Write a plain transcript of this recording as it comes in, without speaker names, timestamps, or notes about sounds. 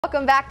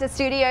Welcome back to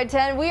Studio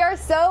 10. We are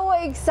so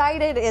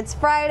excited. It's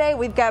Friday.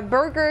 We've got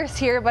burgers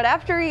here, but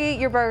after you eat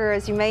your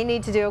burgers, you may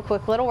need to do a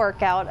quick little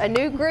workout. A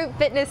new group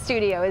fitness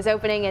studio is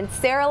opening in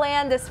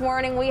Saraland this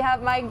morning. We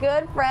have my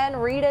good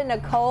friend Rita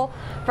Nicole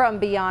from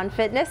Beyond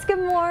Fitness. Good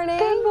morning.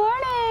 Good morning.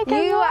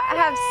 You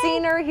have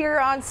seen her here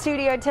on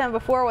Studio 10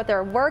 before with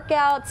her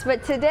workouts,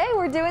 but today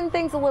we're doing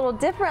things a little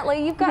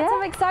differently. You've got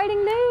some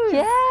exciting news.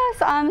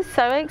 Yes, I'm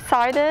so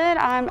excited.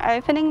 I'm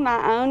opening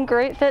my own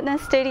group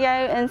fitness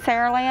studio in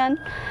Saraland.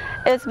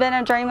 It's been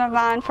a dream of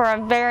mine for a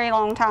very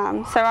long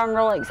time, so I'm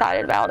really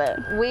excited about it.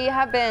 We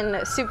have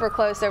been super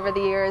close over the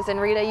years, and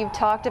Rita, you've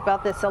talked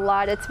about this a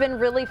lot. It's been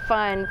really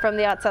fun from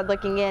the outside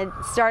looking in,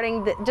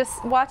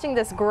 just watching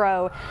this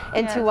grow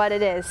into what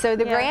it is. So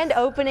the grand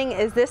opening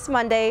is this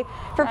Monday.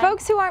 For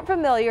folks who aren't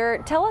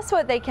familiar, tell us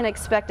what they can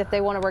expect if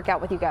they want to work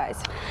out with you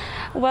guys.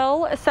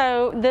 Well,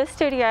 so this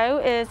studio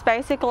is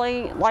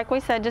basically, like we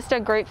said, just a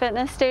group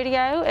fitness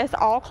studio. It's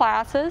all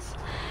classes.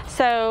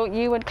 So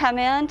you would come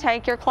in,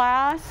 take your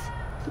class.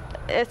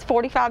 It's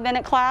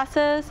 45-minute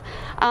classes.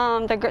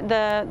 I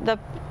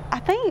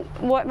think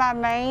what my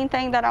main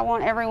thing that I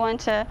want everyone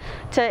to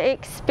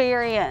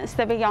experience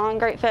the Beyond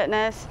Group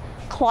Fitness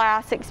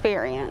class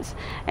experience.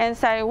 And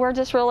so we're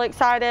just really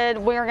excited.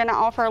 We're going to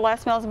offer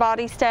Les Mills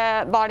Body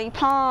Step, Body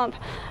Pump,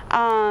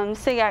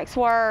 CX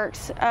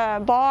Works,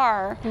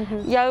 bar,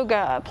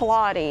 yoga,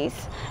 Pilates,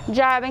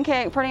 jab and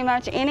kick, pretty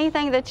much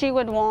anything that you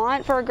would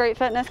want for a group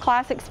fitness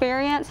class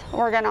experience,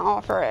 we're going to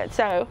offer it.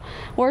 So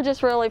we're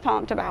just really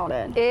pumped about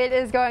it. It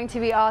is going to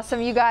be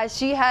awesome. You guys,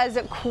 she has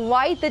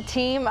quite the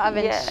team of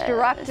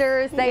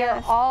instructors. They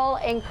are all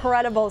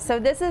incredible. So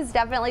this is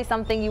definitely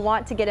something you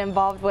want to get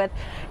involved with.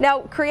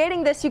 Now,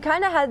 creating this, you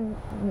kind of had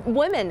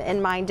women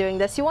in mind doing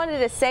this. You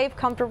wanted a safe,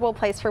 comfortable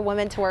place for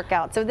women to work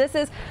out. So this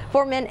is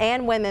for men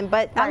and women.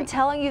 But I'm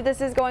telling you,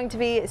 this is going to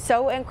be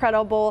so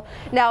incredible.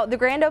 Now, the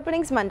grand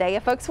opening's Monday.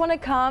 If folks want to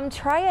come,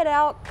 try it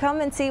out,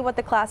 come and see what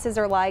the classes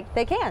are like,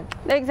 they can.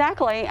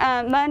 Exactly.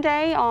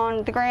 Monday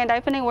on the grand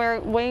opening,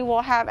 we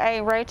will have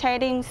a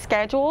rotating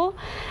schedule.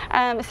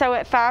 So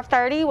at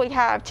 5:30, we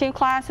have 2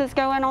 classes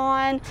going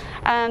on.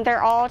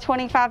 They're all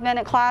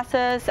 25-minute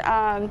classes,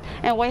 and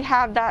we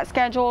have that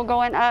schedule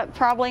going up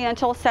probably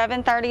until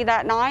 7:30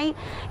 that night.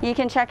 You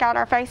can check out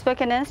our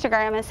Facebook and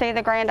Instagram and see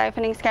the grand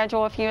opening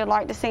schedule if you would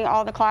like to see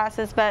all the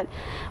classes, but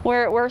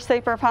we're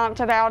super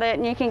pumped about it.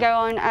 And you can go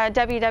on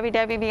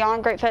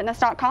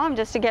www.beyondgroupfitness.com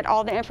just to get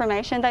all the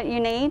information that you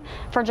need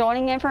for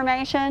joining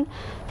information,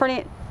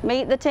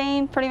 meet the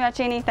team, pretty much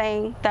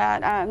anything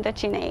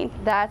that you need.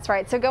 That's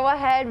right. So go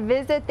ahead,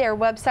 visit their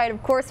website.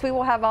 Of course, we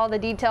will have all the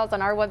details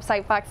on our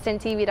website,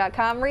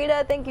 fox10tv.com.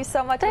 Rita, thank you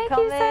so much for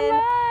coming. Thank you so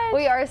much.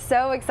 We are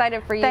so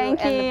excited for you and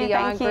the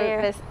Beyond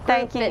Group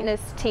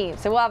Fitness team.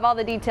 So we'll have all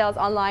the details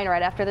online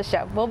right after the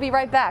show. We'll be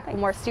right back with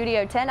more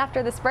Studio 10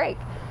 after this break.